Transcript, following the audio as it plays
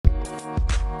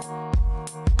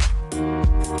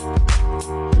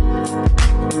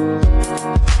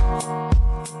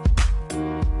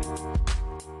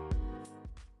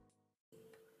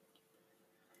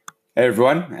Hey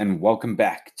everyone, and welcome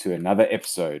back to another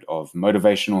episode of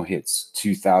Motivational Hits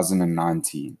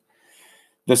 2019.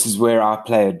 This is where I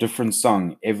play a different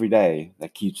song every day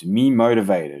that keeps me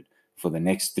motivated for the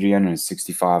next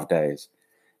 365 days.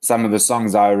 Some of the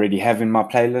songs I already have in my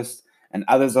playlist, and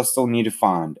others I still need to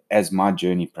find as my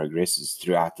journey progresses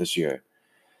throughout this year.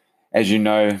 As you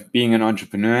know, being an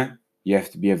entrepreneur, you have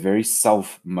to be a very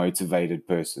self-motivated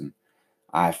person.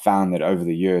 I found that over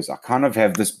the years, I kind of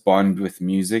have this bond with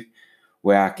music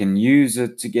where I can use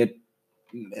it to get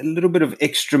a little bit of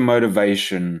extra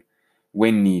motivation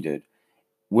when needed,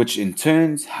 which in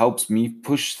turn helps me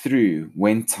push through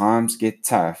when times get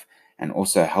tough and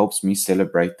also helps me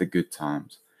celebrate the good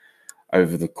times.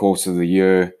 Over the course of the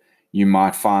year, you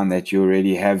might find that you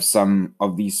already have some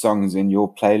of these songs in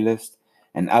your playlist,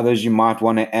 and others you might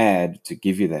want to add to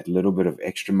give you that little bit of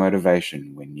extra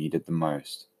motivation when needed the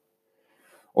most.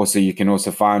 Also, you can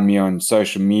also find me on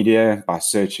social media by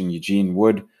searching Eugene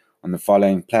Wood on the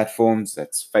following platforms.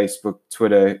 That's Facebook,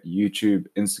 Twitter, YouTube,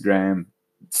 Instagram,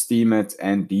 Steemit,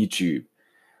 and DTube.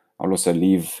 I'll also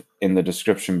leave in the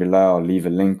description below, I'll leave a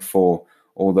link for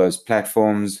all those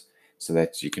platforms so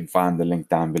that you can find the link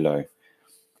down below.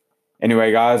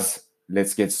 Anyway, guys,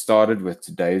 let's get started with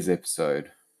today's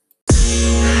episode.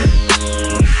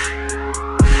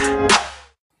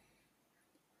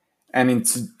 And in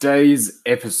today's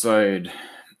episode,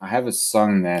 I have a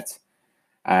song that,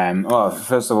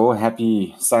 first of all,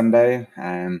 happy Sunday.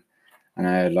 I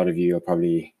know a lot of you are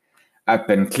probably up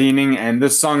and cleaning, and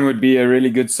this song would be a really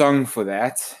good song for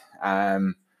that,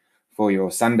 for your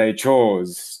Sunday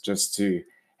chores, just to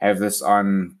have this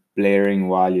on blaring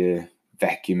while you're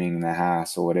vacuuming the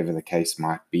house or whatever the case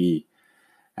might be,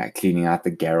 cleaning out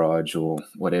the garage or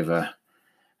whatever.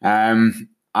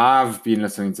 I've been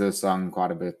listening to the song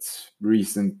quite a bit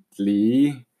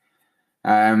recently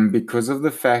because of the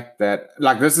fact that,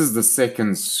 this is the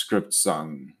second script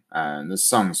song, and the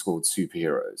song's called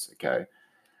Superheroes, okay?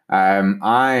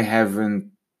 I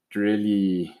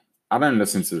don't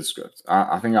listen to the script.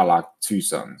 I think I like two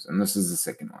songs, and this is the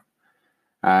second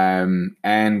one.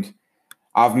 And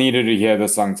I've needed to hear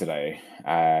this song today.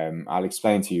 I'll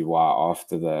explain to you why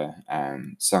after the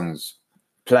song's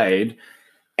played.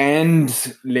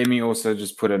 And let me also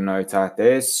just put a note out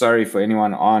there. Sorry for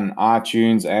anyone on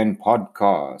iTunes and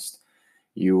podcast.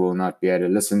 You will not be able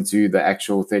to listen to the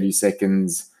actual 30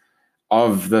 seconds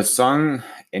of the song.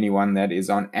 Anyone that is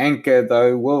on Anchor,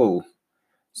 though, will.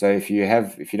 So if you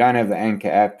don't have the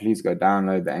Anchor app, please go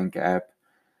download the Anchor app.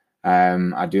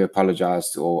 I do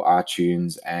apologize to all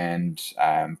iTunes and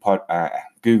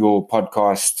Google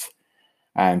Podcast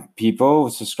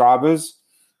subscribers.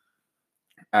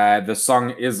 The song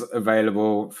is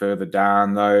available further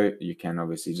down, though. You can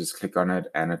obviously just click on it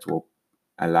and it will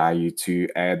allow you to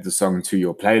add the song to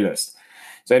your playlist.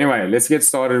 So anyway, let's get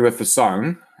started with the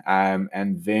song,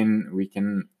 and then we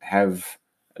can have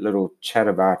a little chat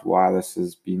about why this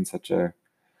has been such a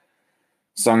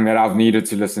song that I've needed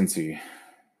to listen to.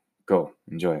 Cool,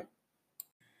 enjoy.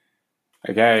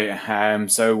 Okay,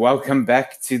 so welcome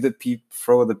back to let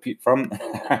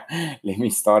me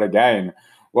start again.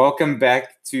 Welcome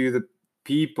back to the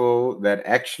people that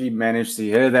actually managed to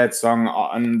hear that song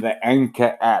on the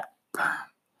Anchor app.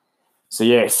 So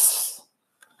yes,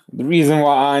 the reason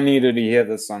why I needed to hear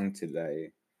the song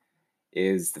today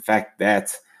is the fact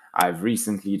that I've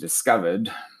recently discovered,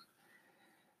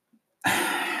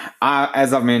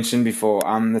 as I've mentioned before,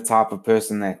 I'm the type of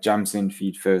person that jumps in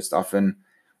feet first often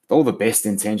with all the best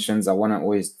intentions. I want to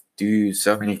always do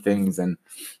so many things, and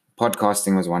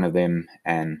podcasting was one of them,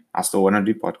 and I still want to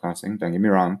do podcasting. Don't get me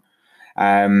wrong.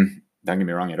 Don't get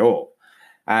me wrong at all.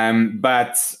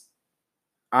 But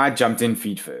I jumped in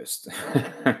feet first.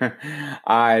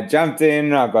 I jumped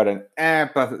in. I got an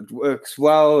app. It works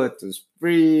well. It was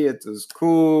free. It was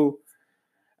cool.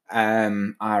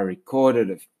 I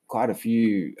recorded quite a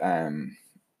few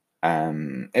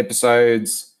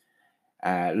episodes.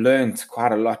 Learned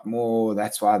quite a lot more.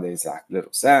 That's why there's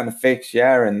little sound effects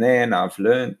here and then. I've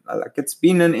learned, it's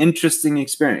been an interesting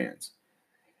experience.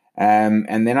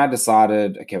 And then I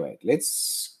decided, okay, wait,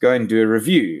 let's go and do a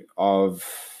review of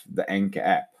the Anchor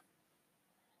app.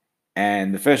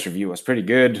 And the first review was pretty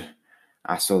good.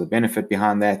 I saw the benefit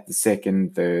behind that. The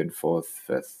second, third, fourth,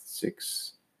 fifth,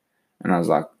 sixth. And I was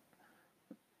like,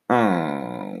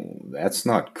 oh, that's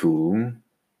not cool.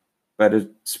 But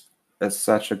it's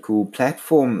such a cool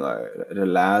platform, though. It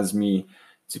allows me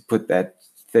to put that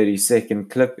 30-second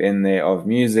clip in there of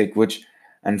music, which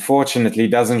unfortunately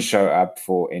doesn't show up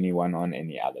for anyone on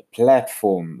any other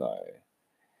platform, though.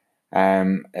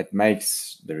 It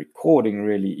makes the recording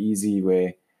really easy,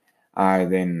 where I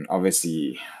then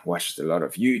obviously watched a lot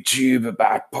of YouTube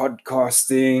about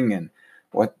podcasting and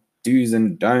what do's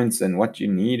and don'ts and what you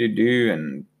need to do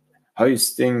and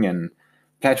hosting and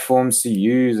platforms to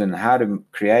use and how to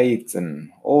create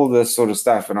and all this sort of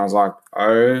stuff. And I was like,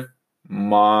 oh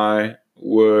my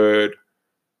word,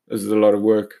 this is a lot of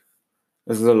work.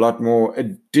 This is a lot more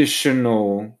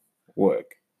additional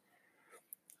work.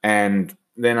 And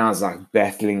then I was like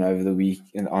battling over the week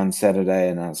and on Saturday,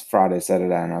 and I was Friday,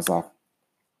 Saturday, and I was like,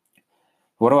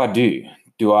 what do I do?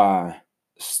 Do I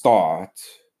start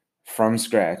from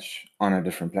scratch on a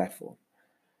different platform?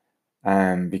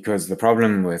 Because the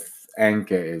problem with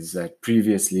Anchor is that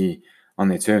previously on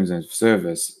their terms of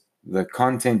service, the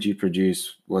content you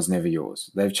produce was never yours.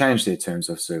 They've changed their terms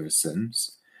of service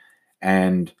since,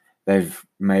 and they've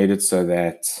made it so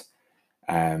that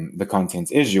the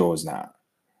content is yours now.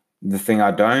 The thing I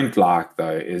don't like,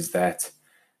 though, is that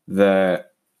the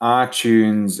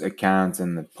iTunes account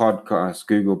and the podcast,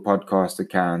 Google Podcast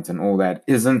account and all that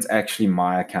isn't actually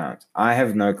my account. I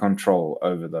have no control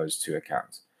over those two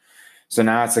accounts. So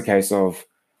now it's a case of,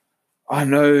 I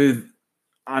know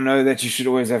that you should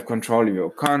always have control of your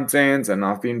content, and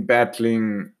I've been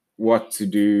battling what to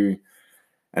do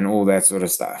and all that sort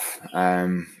of stuff.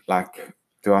 Like,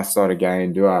 do I start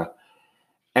again? Do I?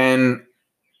 And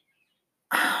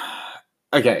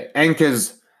okay,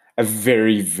 Anchor's a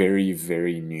very, very,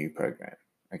 very new program.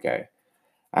 Okay.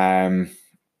 And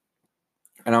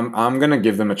I'm gonna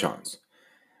give them a chance.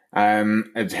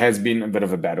 It has been a bit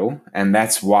of a battle, and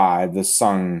that's why the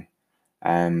song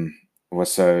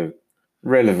was so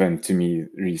relevant to me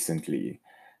recently.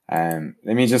 Let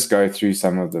me just go through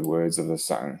some of the words of the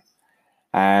song.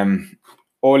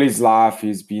 All his life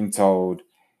he's been told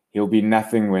he'll be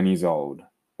nothing when he's old.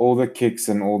 All the kicks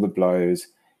and all the blows,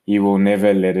 he will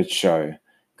never let it show,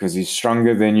 because he's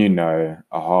stronger than you know.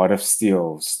 A heart of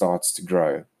steel starts to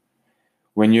grow.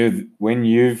 When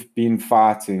you've been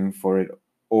fighting for it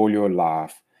all your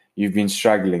life, you've been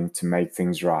struggling to make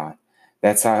things right.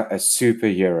 That's how a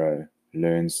superhero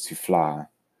learns to fly.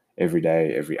 Every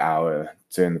day, every hour,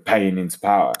 turn the pain into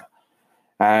power.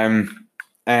 And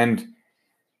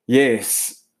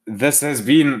yes, this has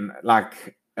been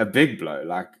like a big blow.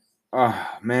 Like,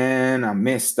 oh man, I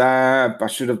messed up. I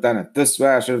should have done it this way.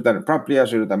 I should have done it properly. I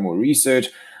should have done more research.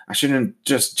 I shouldn't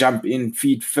just jump in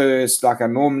feet first like I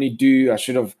normally do. I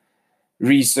should have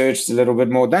researched a little bit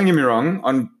more. Don't get me wrong,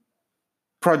 on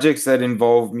projects that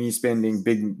involve me spending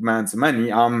big amounts of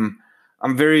money, I'm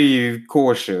very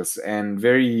cautious and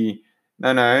very,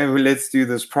 no, let's do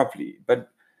this properly. But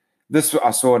this,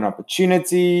 I saw an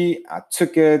opportunity. I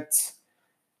took it.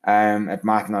 It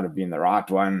might not have been the right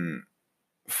one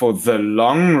for the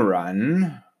long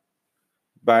run,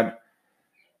 but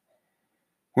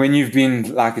when you've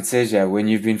been, like it says here, when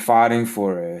you've been fighting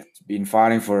for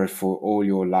it for all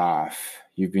your life,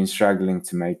 you've been struggling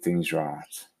to make things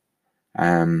right.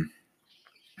 And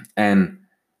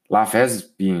life has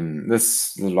been,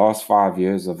 the last 5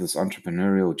 years of this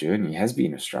entrepreneurial journey has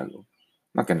been a struggle.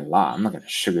 I'm not going to lie. I'm not going to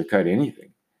sugarcoat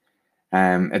anything.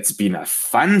 It's been a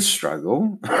fun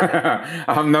struggle.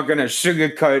 I'm not going to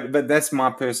sugarcoat, but that's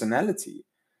my personality.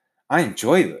 I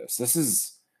enjoy this. This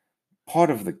is part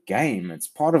of the game. It's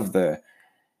part of the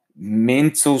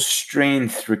mental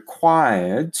strength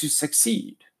required to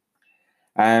succeed.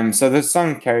 So the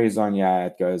song carries on. Yeah,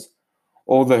 it goes,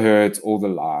 all the hurt, all the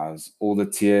lies, all the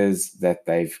tears that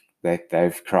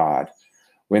they've cried.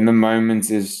 When the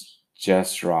moment is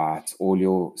just right, all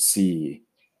you'll see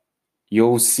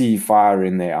fire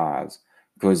in their eyes,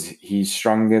 because he's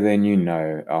stronger than you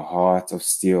know. A heart of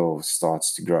steel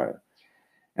starts to grow.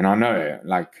 And I know,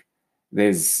 like,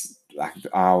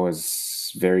 I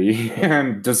was very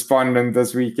despondent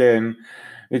this weekend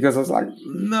because I was like,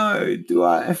 no, do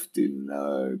I have to?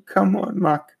 No, come on,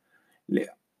 Mark.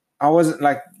 I wasn't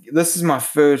like, this is my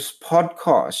first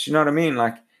podcast. You know what I mean?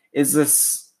 Like, is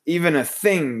this even a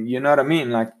thing? You know what I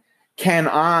mean? Like, can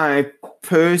I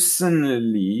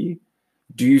personally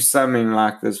do something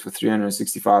like this for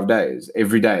 365 days,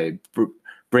 every day,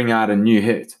 bring out a new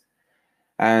hit?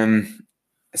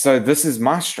 So this is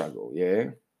my struggle,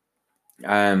 yeah.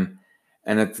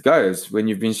 And it goes, when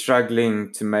you've been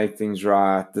struggling to make things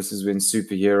right, this is when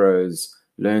superheroes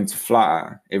learn to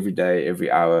fly. Every day,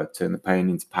 every hour, turn the pain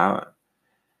into power.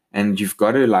 And you've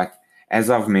got to, like, as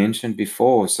I've mentioned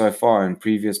before so far in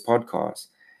previous podcasts,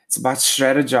 it's about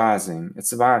strategizing.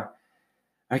 It's about,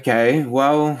 okay,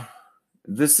 well,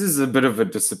 this is a bit of a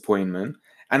disappointment.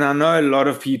 And I know a lot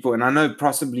of people, and I know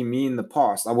possibly me in the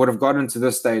past, I would have gotten to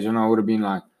this stage and I would have been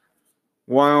like,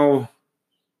 well,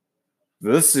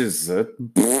 this is it.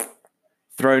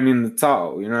 Thrown in the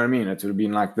towel. You know what I mean? It would have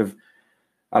been like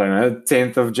I don't know,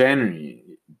 10th of January.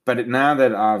 But now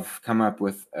that I've come up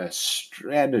with a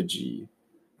strategy,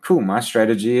 cool, my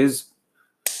strategy is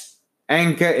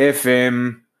Anchor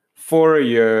FM for a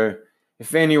year.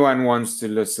 If anyone wants to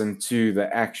listen to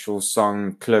the actual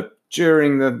song clip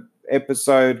during the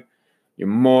episode, you're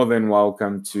more than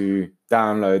welcome to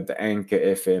download the Anchor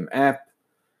FM app.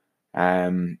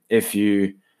 If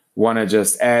you want to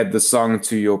just add the song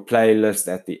to your playlist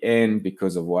at the end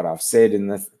because of what I've said in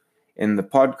the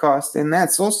podcast, then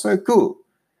that's also cool.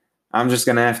 I'm just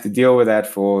gonna have to deal with that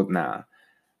for now.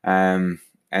 And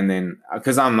then,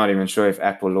 because I'm not even sure if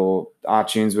Apple or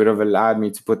iTunes would have allowed me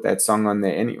to put that song on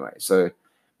there anyway. So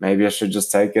maybe I should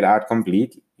just take it out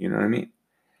completely. You know what I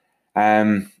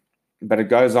mean? But it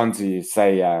goes on to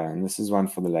say, and this is one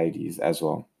for the ladies as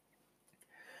well.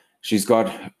 She's got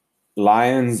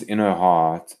lions in her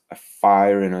heart, a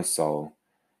fire in her soul.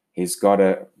 He's got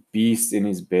a beast in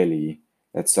his belly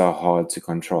that's so hard to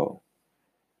control.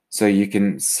 So you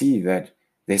can see that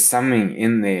there's something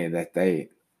in there that they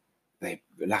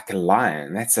like a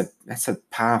lion. That's a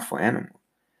powerful animal.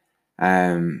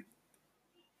 And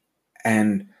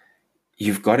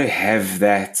you've got to have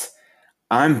that.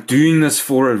 I'm doing this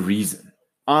for a reason.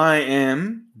 I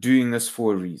am doing this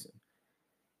for a reason.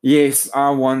 Yes, I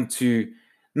want to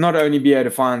not only be able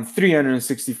to find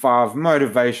 365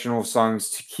 motivational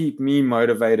songs to keep me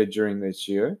motivated during this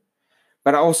year,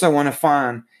 but I also want to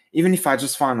find, even if I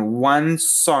just find one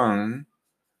song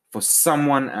for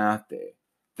someone out there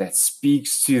that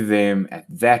speaks to them at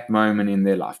that moment in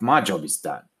their life, my job is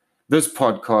done. This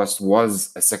podcast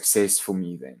was a success for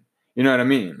me then. You know what I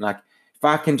mean? Like, if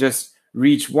I can just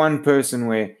reach one person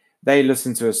where they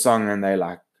listen to a song and they're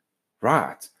like,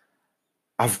 right,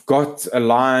 I've got a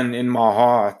lion in my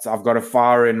heart, I've got a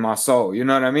fire in my soul. You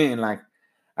know what I mean? Like,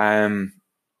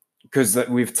 because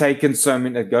we've taken so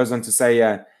many, it goes on to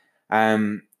say,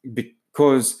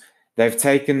 because they've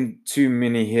taken too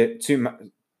many hits,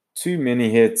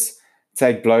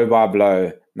 take blow by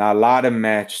blow. Now light a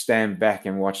match, stand back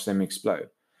and watch them explode.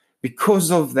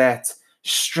 Because of that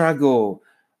struggle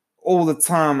all the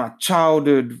time, our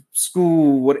childhood,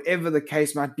 school, whatever the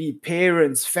case might be,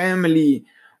 parents, family,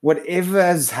 whatever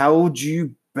has held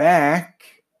you back,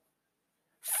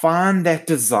 find that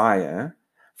desire,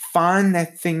 find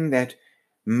that thing that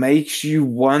makes you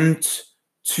want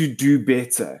to do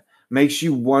better, makes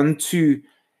you want to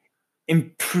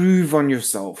improve on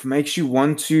yourself, makes you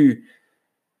want to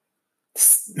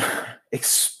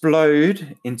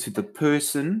explode into the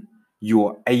person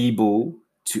you're able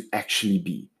to actually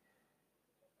be.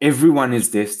 Everyone is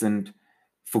destined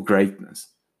for greatness.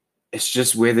 It's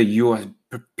just whether you are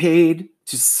prepared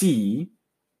to see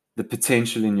the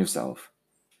potential in yourself.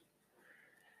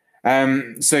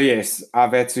 So yes,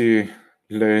 I've had to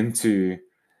learn to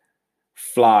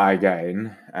fly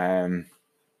again.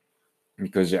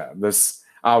 Because this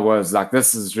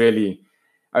is really,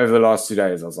 over the last 2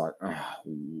 days, I was like, oh,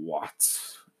 what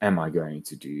am I going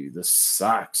to do? This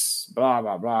sucks, blah,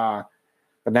 blah, blah.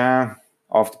 But now,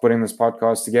 after putting this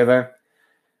podcast together,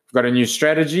 I've got a new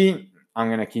strategy. I'm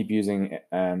going to keep using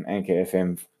Anchor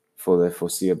FM for the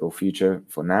foreseeable future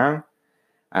for now.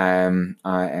 I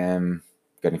am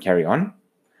going to carry on.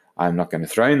 I'm not going to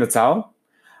throw in the towel.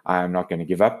 I'm not going to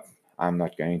give up. I'm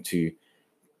not going to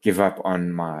give up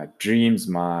on my dreams,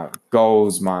 my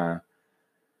goals, my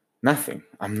nothing.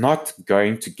 I'm not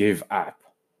going to give up.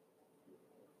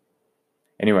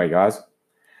 Anyway, guys,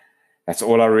 that's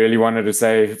all I really wanted to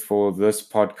say for this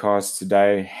podcast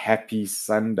today. Happy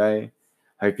Sunday.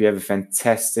 Hope you have a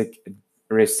fantastic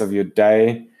rest of your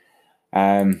day.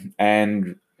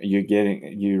 And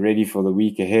you're ready for the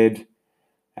week ahead.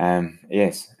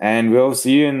 Yes. And we'll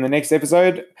see you in the next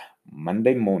episode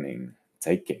Monday morning.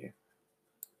 Take care.